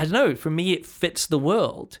 But I don't know, for me it fits the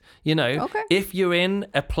world. Okay. If you're in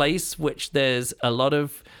a place which there's a lot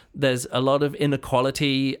of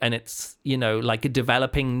inequality and it's, like a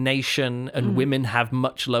developing nation and women have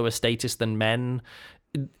much lower status than men,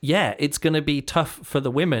 it's going to be tough for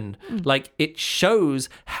the women. Like, it shows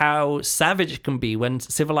how savage it can be when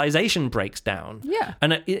civilization breaks down. Yeah.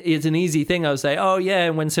 And it's an easy thing. I'll say, oh, yeah,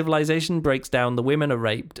 when civilization breaks down, the women are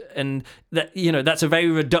raped. And, that's a very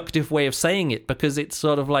reductive way of saying it because it's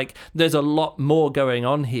sort of like there's a lot more going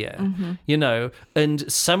on here,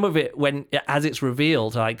 and some of it, as it's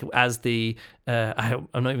revealed, like as the... I'm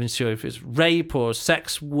not even sure if it's rape or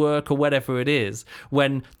sex work or whatever it is,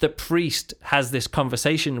 when the priest has this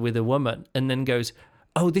conversation with a woman and then goes,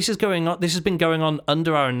 oh, this has been going on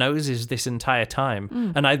under our noses this entire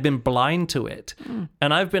time, and I've been blind to it.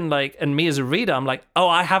 And I've been like, and me as a reader, I'm like, oh,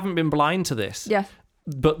 I haven't been blind to this. Yeah.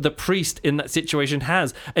 But the priest in that situation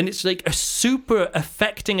has. And it's like a super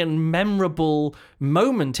affecting and memorable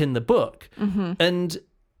moment in the book. And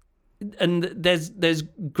there's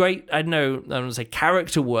great, I don't want to say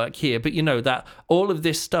character work here, but that all of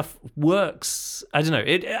this stuff works. I don't know.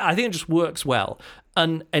 I think it just works well.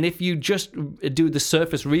 And if you just do the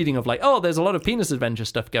surface reading of like, oh, there's a lot of penis adventure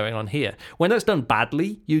stuff going on here, when that's done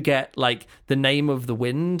badly, you get like The Name of the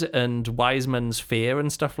Wind and Wiseman's Fear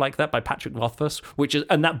and stuff like that by Patrick Rothfuss,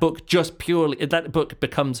 that book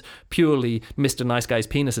becomes purely Mr. Nice Guy's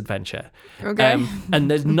penis adventure. Okay. And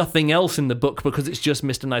there's nothing else in the book because it's just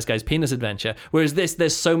Mr. Nice Guy's penis adventure. Whereas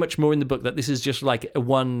there's so much more in the book that this is just like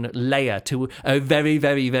one layer to a very,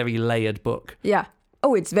 very, very layered book. Yeah.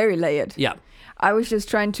 Oh, it's very layered. Yeah. I was just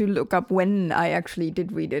trying to look up when I actually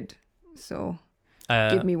did read it. So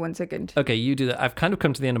give me 1 second. Okay, you do that. I've kind of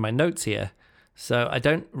come to the end of my notes here. So I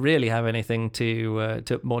don't really have anything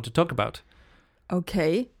more to talk about.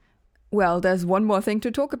 Okay. Well, there's one more thing to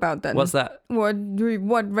talk about then. What's that?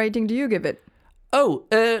 What rating do you give it? Oh,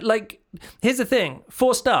 here's the thing.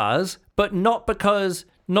 4 stars, but not because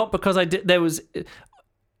I did. There was,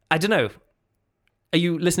 I don't know. Are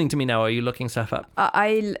you listening to me now? Or are you looking stuff up?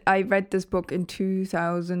 I read this book in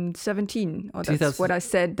 2017, or that's what I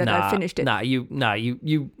said that I finished it.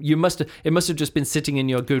 You must have. It must have just been sitting in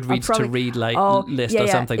your Goodreads to read list or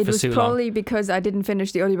something for too long. It was probably because I didn't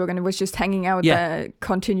finish the audiobook and it was just hanging out there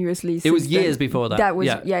continuously. It was years before that. That was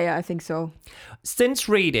I think so. Since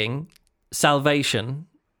reading Salvation,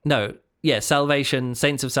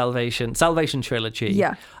 Saints of Salvation, Salvation Trilogy.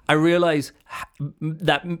 Yeah. I realise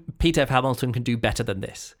that Peter F. Hamilton can do better than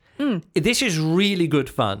this. This is really good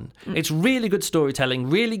fun. It's really good storytelling,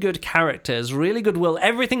 really good characters, really good will.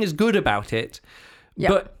 Everything is good about it. Yeah.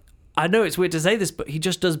 But I know it's weird to say this, but he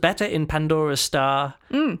just does better in Pandora's Star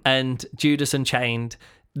and Judas Unchained.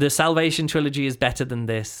 The Salvation Trilogy is better than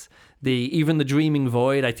this. even the Dreaming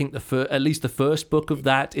Void. I think at least the first book of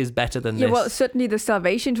that is better than this. Yeah, well, certainly the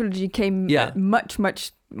Salvation trilogy came much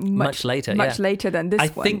later. Much later than this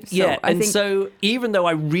one. I think so even though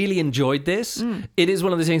I really enjoyed this, it is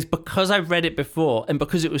one of those things, because I've read it before and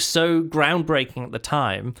because it was so groundbreaking at the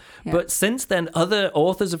time. Yeah. But since then, other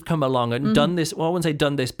authors have come along and done this. Well, I wouldn't say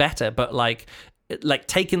done this better, but like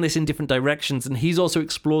taken this in different directions, and he's also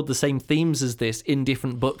explored the same themes as this in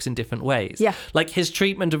different books in different ways. Yeah. Like his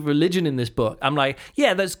treatment of religion in this book, I'm like,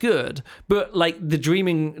 yeah, that's good, but like the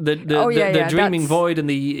dreaming dreaming void and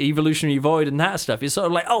the evolutionary void and that stuff is sort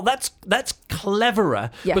of like, oh, that's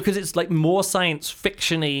cleverer because it's like more science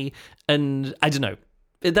fiction-y, and I don't know.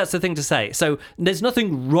 That's the thing to say. So there's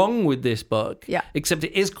nothing wrong with this book, except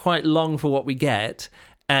it is quite long for what we get,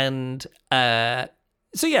 and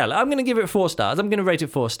so yeah, I'm going to give it 4 stars. I'm going to rate it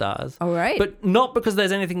 4 stars. All right. But not because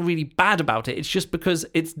there's anything really bad about it. It's just because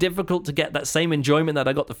it's difficult to get that same enjoyment that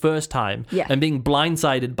I got the first time. Yeah. And being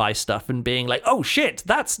blindsided by stuff and being like, oh shit,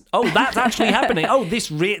 that's actually happening. Oh,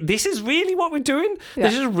 this is really what we're doing. Yeah.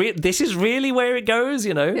 This is really where it goes.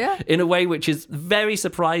 You know, Yeah. in a way which is very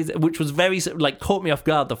surprising, which was very like caught me off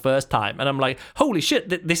guard the first time. And I'm like, holy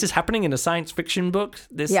shit, this is happening in a science fiction book.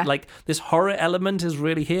 This horror element is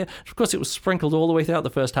really here. Of course, it was sprinkled all the way throughout the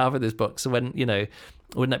first half of this book, so when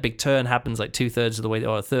that big turn happens like 2/3 of the way,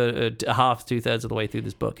 or a third, a half, 2/3 of the way through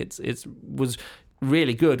this book, it was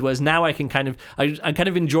really good. Whereas now I'm kind of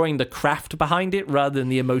enjoying the craft behind it rather than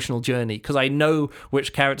the emotional journey, because I know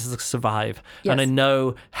which characters survive, and I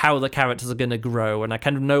know how the characters are going to grow, and I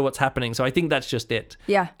kind of know what's happening. So I think that's just it.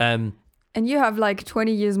 Yeah. And you have like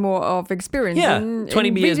 20 years more of experience. Yeah, in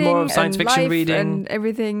 20 years more of science fiction reading and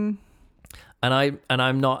everything. And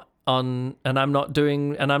I'm not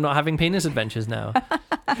having penis adventures now.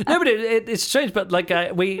 No, but it's strange. But like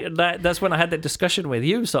that's when I had that discussion with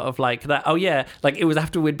you, sort of like that. Oh yeah, like it was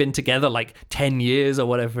after we'd been together like 10 years or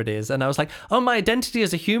whatever it is, and I was like, oh, my identity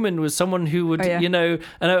as a human was someone who would, and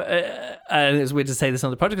it's weird to say this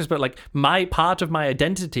on the podcast, but like my part of my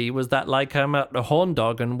identity was that like I'm a horn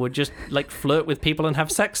dog and would just like flirt with people and have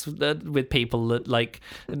sex with people that like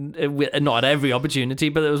not at every opportunity,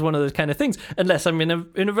 but it was one of those kind of things. Unless I'm in a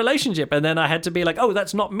relationship, and then I had to be like, oh,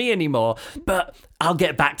 that's not me anymore, but I'll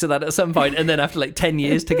get back to that at some point. And then after like 10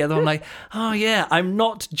 years together, I'm like, oh yeah, I'm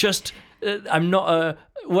not just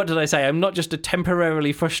what did I say? I'm not just a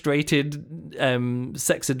temporarily frustrated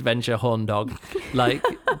sex adventure horn dog. Like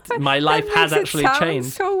my life has actually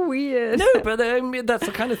changed. So weird. No, but that's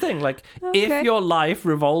the kind of thing. Like if your life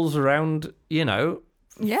revolves around,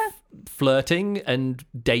 flirting and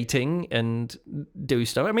dating and do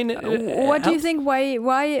stuff. I mean, what do you think?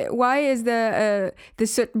 Why is there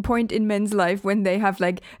this certain point in men's life when they have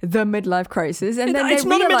like the midlife crisis, and then it's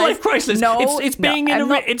not a midlife crisis. No, it's being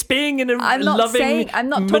in a loving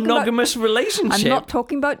monogamous relationship. I'm not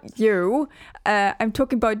talking about you. I'm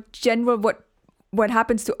talking about general what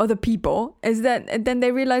happens to other people is that, and then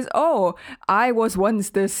they realize, oh, I was once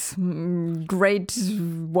this great,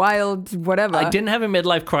 wild, whatever. I didn't have a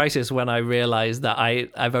midlife crisis when I realized that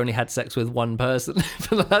I've only had sex with one person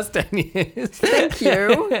for the last 10 years. Thank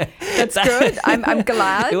you. That's good. I'm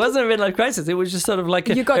glad. It wasn't a midlife crisis. It was just sort of like...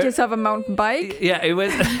 You got yourself a mountain bike? Yeah, it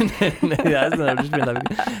was...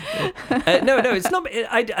 No, it's not...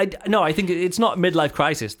 I think it's not a midlife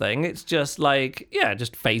crisis thing. It's just like,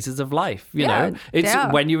 just phases of life, you know? It's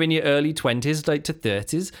when you're in your early 20s, like to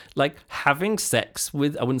 30s, like having sex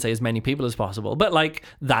with, I wouldn't say as many people as possible, but like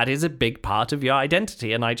that is a big part of your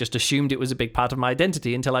identity. And I just assumed it was a big part of my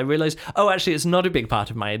identity until I realized, oh, actually, it's not a big part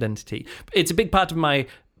of my identity. It's a big part of my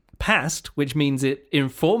past, which means it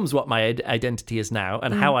informs what my identity is now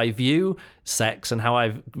and how I view sex and how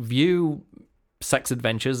I view sex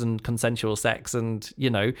adventures and consensual sex and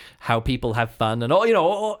how people have fun and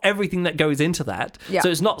all everything that goes into that. So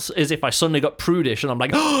it's not as if I suddenly got prudish and I'm like,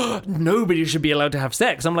 oh, nobody should be allowed to have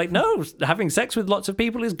sex. I'm like, no, having sex with lots of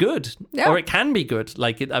people is good, or it can be good.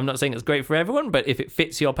 Like I'm not saying it's great for everyone, but if it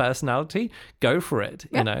fits your personality, go for it.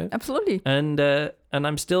 Absolutely. And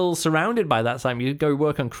I'm still surrounded by that. Time you go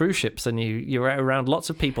work on cruise ships and you're around lots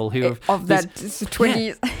of people who have of that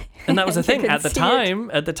 20s. And that was the thing at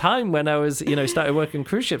the time when I was, started working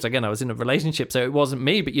cruise ships. Again, I was in a relationship, so it wasn't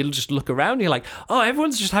me, but you just look around and you're like, oh,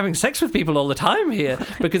 everyone's just having sex with people all the time here,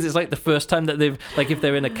 because it's like the first time that they've, like, if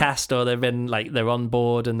they're in a cast or they've been like, they're on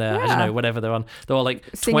board and they're, I don't know, whatever they're on, they're all like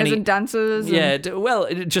singers and dancers. Yeah. Well,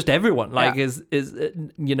 just everyone, like is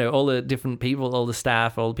all the different people, all the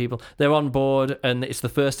staff, all the people, they're on board and it's the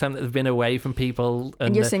first time that they've been away from people.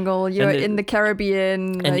 And you're single, you're in the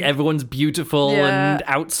Caribbean. And everyone's beautiful and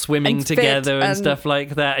outswept swimming and together fit and stuff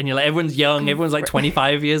like that. And you're like, everyone's young, everyone's like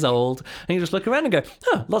 25 years old. And you just look around and go,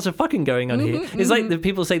 oh, lots of fucking going on here. It's like the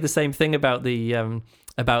people say the same thing about the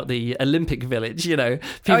Olympic Village, you know.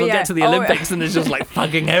 People get to the Olympics and there's just like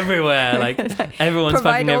fucking everywhere. Like everyone's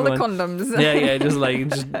fucking everyone. Provide all the condoms. Yeah,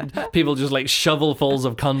 just people just like shovelfuls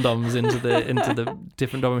of condoms into the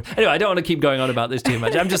different dorm rooms. Anyway, I don't want to keep going on about this too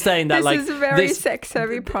much. I'm just saying that this like is a very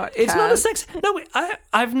sex-heavy podcast. It's not a sex. No,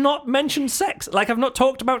 I've not mentioned sex. Like I've not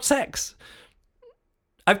talked about sex.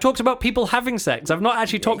 I've talked about people having sex. I've not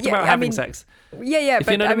actually talked about having sex. Yeah, if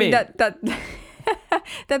but you know what I mean. That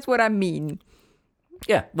that's what I mean.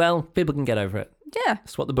 Yeah, well, people can get over it. Yeah,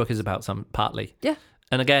 that's what the book is about. Partly. Yeah.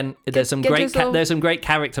 And again, there's some great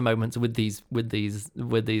character moments with these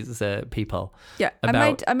people. Yeah,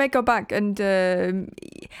 I might go back and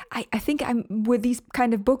I think I'm with these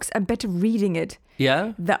kind of books. I'm better reading it.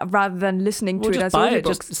 Yeah. Rather than listening to it as buy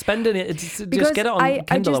audiobooks. Just spend it. Just get it on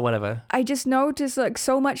Kindle or whatever. I just notice like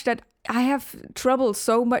so much that I have trouble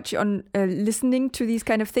so much on listening to these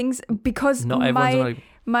kind of things because not everyone's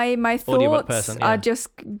my thoughts are just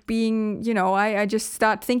being, you know, I just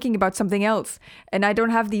start thinking about something else and I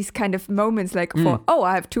don't have these kind of moments like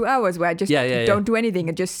I have 2 hours where I just don't do anything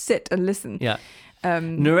and just sit and listen. Yeah.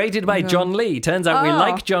 Narrated by John Lee. Turns out we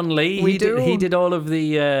like John Lee. He did all of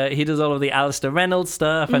the he does all of the Alistair Reynolds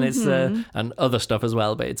stuff and it's and other stuff as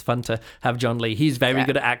well. But it's fun to have John Lee. He's very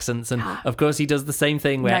good at accents, and of course he does the same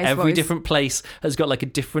thing where every different place has got like a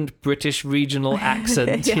different British regional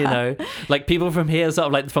accent. You know, like people from here, sort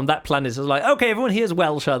of like from that planet, is like, okay, everyone here's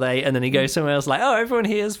Welsh, are they? And then he goes somewhere else, like, oh, everyone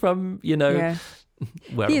here's from, you know,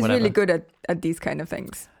 he's really good at these kind of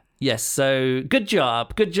things. Yes, so good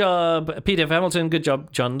job, Peter F. Hamilton. Good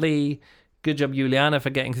job, John Lee. Good job, Juliana,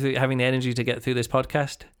 for having the energy to get through this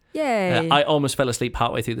podcast. Yay! I almost fell asleep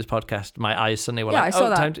partway through this podcast. My eyes suddenly were like, I saw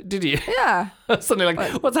that. Did you? Yeah. Suddenly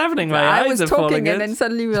like, what's happening? My eyes are falling in. And then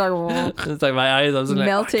suddenly we were like, it's like my eyes, I was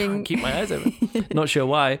melting. Like, I can't keep my eyes open. Not sure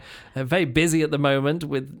why. I'm very busy at the moment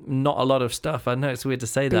with not a lot of stuff. I know it's weird to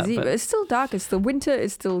say that. But it's still dark. It's still winter.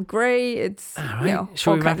 It's still grey. It's, right. You know,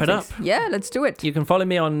 shall we wrap it up? Yeah, let's do it. You can follow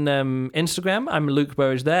me on Instagram. I'm Luke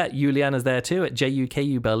Burridge there. Juliana's there too at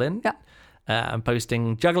JUKU Berlin. Yeah. I'm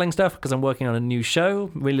posting juggling stuff because I'm working on a new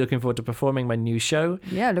show. Really looking forward to performing my new show.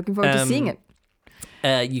 Yeah, looking forward to seeing it.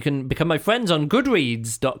 You can become my friends on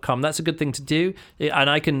goodreads.com. That's a good thing to do. And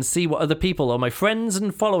I can see what other people are my friends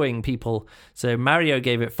and following people. So Mario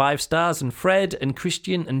gave it 5 stars, and Fred and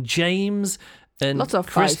Christian and James and lots of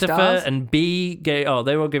Christopher and B they all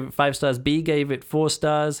gave it 5 stars. B gave it 4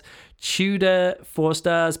 stars. Tudor 4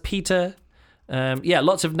 stars. Peter.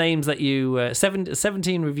 Lots of names that you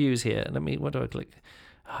 17 reviews here. What do I click?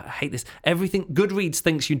 I hate this. Everything Goodreads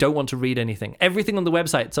thinks you don't want to read anything. Everything on the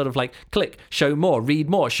website sort of like click, show more, read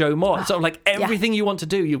more, show more. It's sort of like everything you want to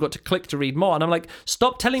do, you've got to click to read more. And I'm like,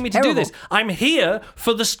 stop telling me to do this. I'm here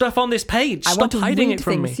for the stuff on this page. Stop hiding it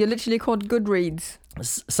from me. You're literally called Goodreads.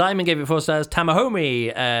 Simon gave it 4 stars.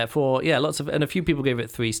 Tamahomi for lots of, and a few people gave it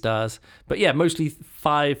 3 stars. But yeah, mostly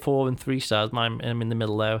 5, 4, and 3 stars. I'm in the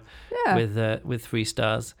middle though. Yeah. With 3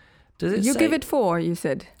 stars. Does it? You give it 4. You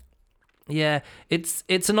said. Yeah,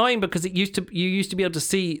 it's annoying because you used to be able to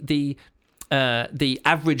see the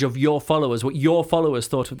average of your followers, what your followers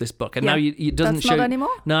thought of this book, and now it doesn't That's show. Not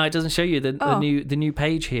anymore? No, it doesn't show you the new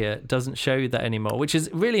page here. Doesn't show you that anymore, which is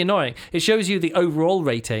really annoying. It shows you the overall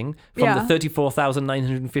rating from the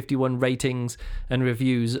 34,951 ratings and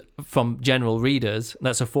reviews from general readers.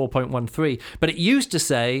 That's a 4.13. But it used to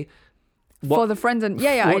say. For the friends and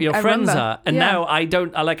what your friends remember. are, and now I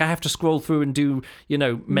don't. I have to scroll through and do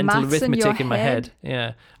mental Maths arithmetic in my head.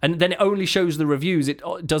 Yeah, and then it only shows the reviews. It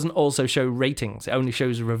doesn't also show ratings. It only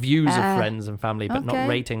shows reviews of friends and family, but not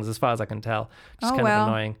ratings, as far as I can tell. Which is kind of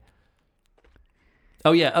annoying.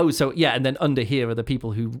 Oh yeah. Oh, so yeah, and then under here are the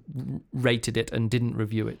people who rated it and didn't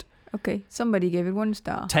review it. Okay, somebody gave it 1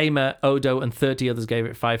 star. Tamer, Odo, and 30 others gave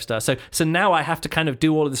it 5 stars. So now I have to kind of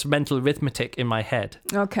do all of this mental arithmetic in my head.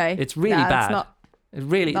 Okay, it's really bad. It's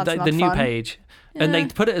really the new page. Yeah. And they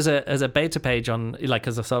put it as a beta page on, like,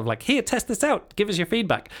 as a sort of like, here, test this out, give us your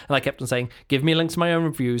feedback. And I kept on saying, give me links to my own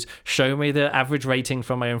reviews, show me the average rating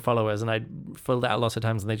from my own followers. And I filled that out lots of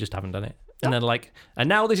times and they just haven't done it. And then and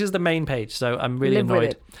now this is the main page, so I'm really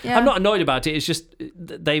annoyed. Yeah. I'm not annoyed about it. It's just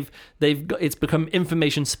it's become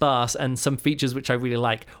information sparse and some features which I really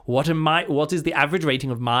like. What is the average rating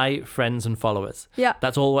of my friends and followers? Yeah,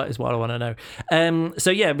 that's all is what I want to know. So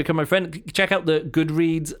yeah, become my friend. Check out the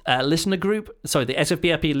Goodreads listener group. Sorry, the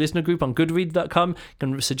SFBRP listener group on Goodreads.com. You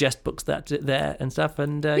can suggest books there and stuff.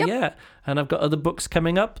 And and I've got other books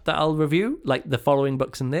coming up that I'll review, like the following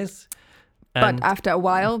books in this. But after a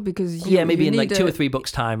while, because maybe in need like 2 or 3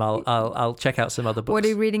 books time, I'll check out some other books. What are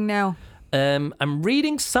you reading now? I'm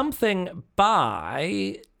reading something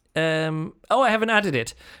by. I haven't added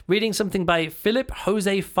it. Reading something by Philip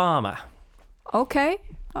Jose Farmer. Okay.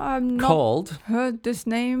 I've not called. Heard this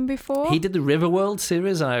name before. He did the Riverworld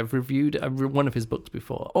series. I've reviewed one of his books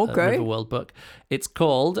before. Okay. A Riverworld book. It's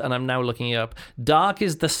called, and I'm now looking it up, Dark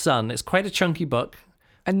is the Sun. It's quite a chunky book.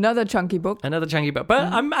 Another chunky book.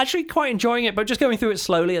 But I'm actually quite enjoying it. But just going through it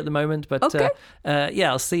slowly at the moment. But okay.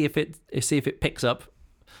 I'll see if it picks up.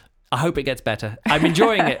 I hope it gets better. I'm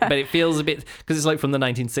enjoying it, but it feels a bit, because it's like from the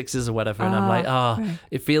 1960s or whatever, and I'm like, right.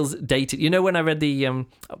 It feels dated. You know, when I read the,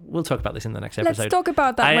 we'll talk about this in the next episode. Let's talk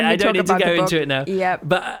about that when we I talk about the book. I don't need to go into it now. Yeah.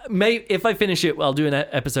 But if I finish it, I'll do an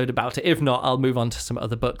episode about it. If not, I'll move on to some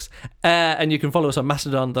other books. And you can follow us on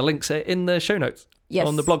Mastodon. The links are in the show notes. Yes.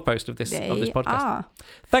 On the blog post of this podcast. Are.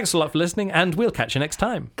 Thanks a lot for listening, and we'll catch you next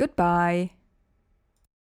time. Goodbye.